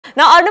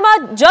Now,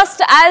 Arunima,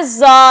 just as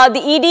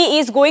the ED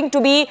is going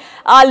to be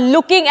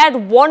looking at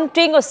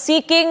wanting or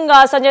seeking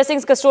Sanjay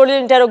Singh's custodial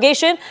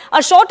interrogation,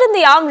 a shot in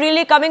the arm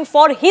really coming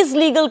for his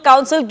legal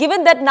counsel,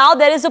 given that now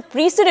there is a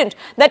precedent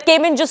that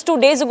came in just 2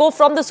 days ago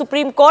from the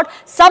Supreme Court,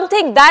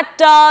 something that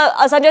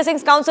Sanjay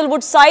Singh's counsel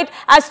would cite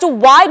as to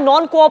why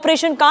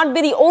non-cooperation can't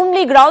be the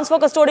only grounds for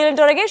custodial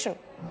interrogation.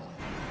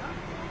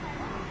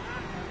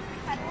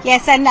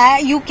 Yes, and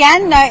you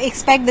can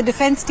expect the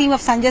defense team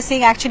of Sanjay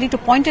Singh actually to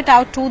point it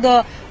out to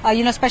the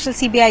special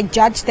CBI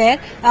judge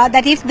there,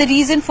 that if the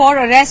reason for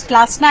arrest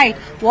last night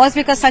was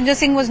because Sanjay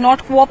Singh was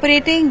not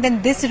cooperating,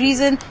 then this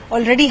reason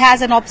already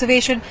has an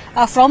observation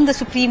from the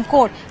Supreme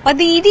Court. But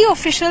the ED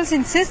officials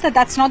insist that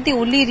that's not the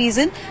only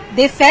reason.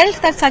 They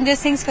felt that Sanjay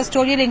Singh's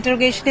custodial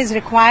interrogation is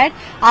required.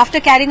 After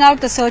carrying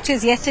out the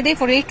searches yesterday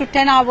for 8 to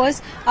 10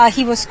 hours,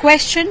 he was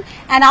questioned,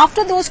 and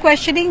after those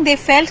questioning, they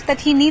felt that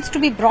he needs to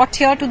be brought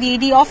here to the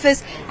ED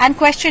office and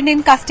questioned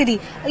in custody.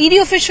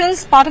 ED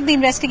officials, part of the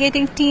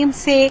investigating team,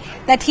 say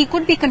that he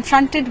could be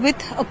confronted with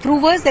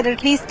approvers. There are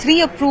at least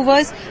 3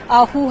 approvers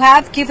who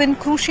have given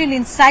crucial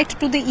insight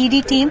to the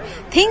ED team.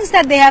 Things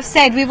that they have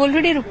said, we've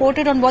already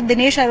reported on what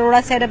Dinesh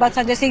Arora said about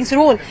Sanjay Singh's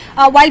role.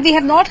 While we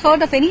have not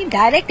heard of any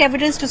direct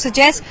evidence to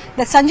suggest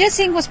that Sanjay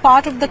Singh was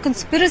part of the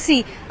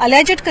conspiracy,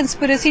 alleged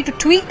conspiracy to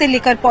tweak the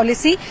liquor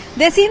policy,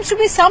 there seems to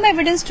be some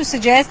evidence to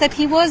suggest that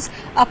he was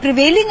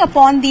prevailing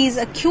upon these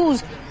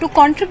accused to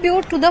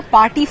contribute to the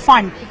party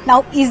fund.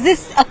 Now, is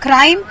this a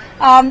crime?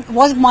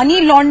 Was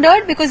money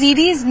laundered? Because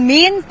ED's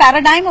main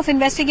paradigm of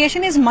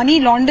investigation is money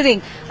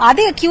laundering. Are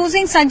they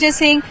accusing Sanjay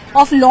Singh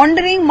of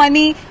laundering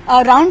money,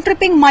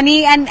 round-tripping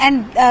money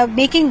and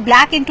making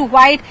black into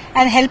white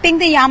and helping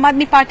the Aam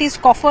Aadmi Party's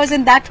coffers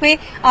in that way?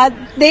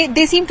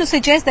 They seem to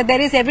suggest that there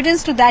is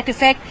evidence to that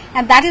effect,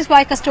 and that is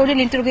why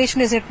custodial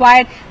interrogation is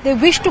required. They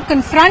wish to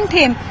confront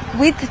him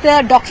with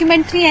the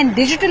documentary and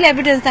digital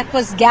evidence that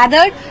was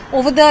gathered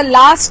over the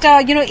last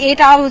 8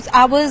 hours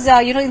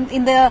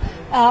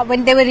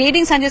when they were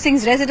raiding Sanjay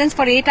Singh's residence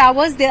for 8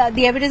 hours,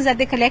 the evidence that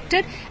they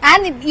collected.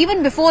 And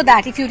even before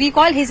that, if you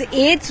recall, his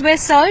aides were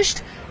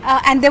searched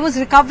and there was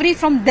recovery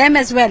from them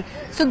as well.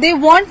 So they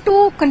want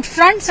to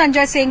confront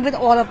Sanjay Singh with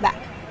all of that.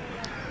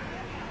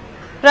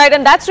 Right,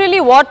 and that's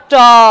really what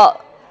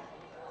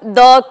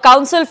the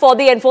counsel for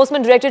the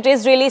enforcement directorate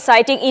is really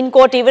citing in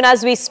court even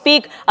as we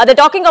speak. They're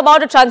talking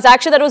about a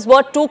transaction that was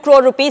worth 2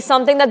 crore rupees,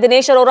 something that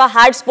Dinesh Arora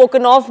had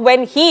spoken of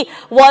when he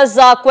was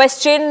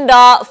questioned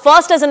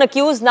first as an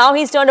accused. Now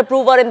he's turned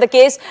approver in the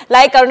case.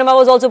 Like Arunima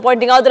was also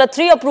pointing out, there are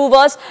 3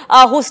 approvers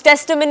whose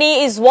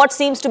testimony is what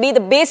seems to be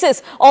the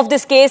basis of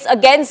this case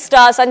against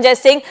Sanjay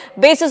Singh,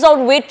 basis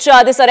on which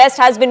this arrest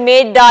has been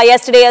made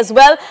yesterday as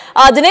well.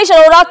 Dinesh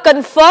Arora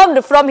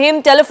confirmed from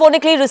him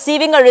telephonically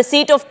receiving a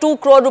receipt of 2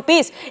 crore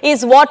rupees.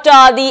 Is what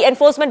the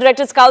Enforcement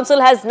Directorate's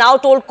counsel has now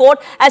told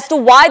court as to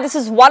why this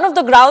is one of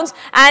the grounds,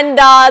 and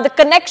the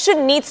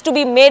connection needs to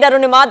be made,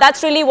 Arunima.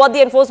 That's really what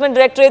the Enforcement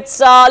Directorate's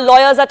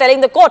lawyers are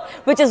telling the court,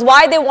 which is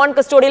why they want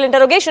custodial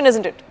interrogation,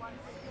 isn't it?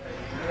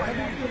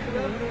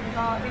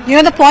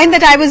 The point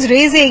that I was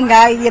raising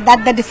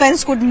that the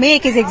defense could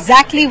make is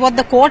exactly what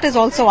the court is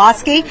also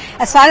asking.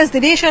 As far as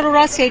Dinesh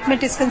Arora's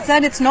statement is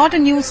concerned, it's not a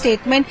new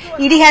statement.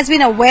 ED has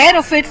been aware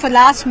of it for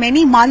last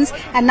many months,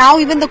 and now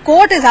even the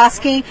court is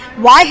asking,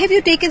 why have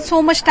you taken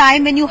so much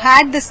time when you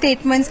had the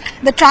statements?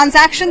 The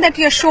transaction that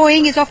you're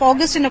showing is of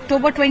August and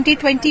October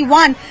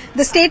 2021.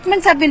 The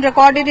statements have been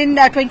recorded in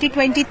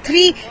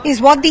 2023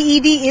 is what the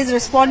ED is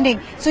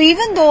responding. So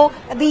even though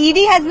the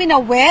ED has been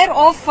aware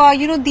of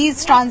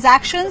these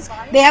transactions,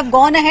 they have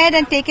gone ahead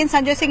and taken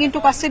Sanjay Singh into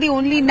custody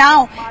only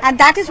now, and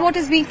that is what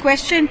is being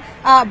questioned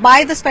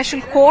by the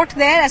special court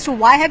there as to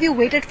why have you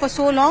waited for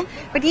so long.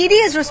 But ED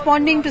is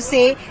responding to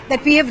say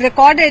that we have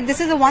recorded, this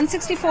is a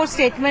 164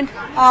 statement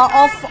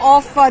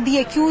of the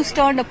accused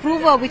turned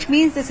approver, which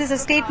means this is a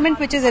statement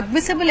which is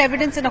admissible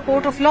evidence in a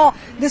court of law.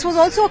 This was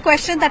also a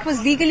question that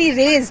was legally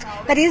raised,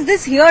 that is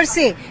this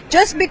hearsay?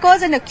 Just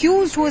because an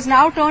accused who is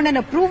now turned an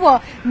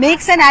approver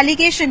makes an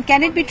allegation,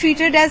 can it be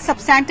treated as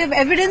substantive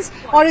evidence,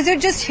 or is it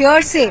just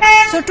hearsay?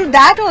 So to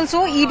that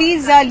also,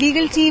 ED's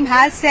legal team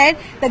has said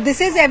that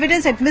this is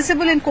evidence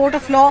admissible in court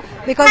of law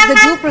because the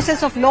due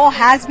process of law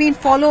has been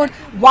followed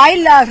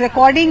while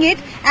recording it.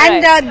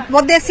 And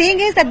what they're saying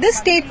is that this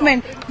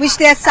statement which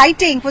they are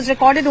citing was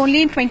recorded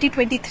only in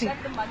 2023.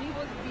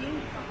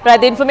 Right,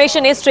 the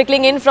information is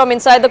trickling in from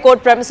inside the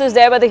court premises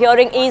there where the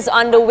hearing is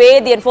underway.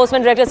 The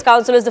Enforcement Directorate's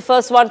counsel is the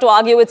first one to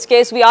argue its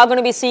case. We are going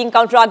to be seeing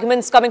counter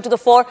arguments coming to the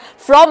fore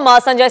from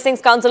Sanjay Singh's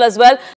counsel as well.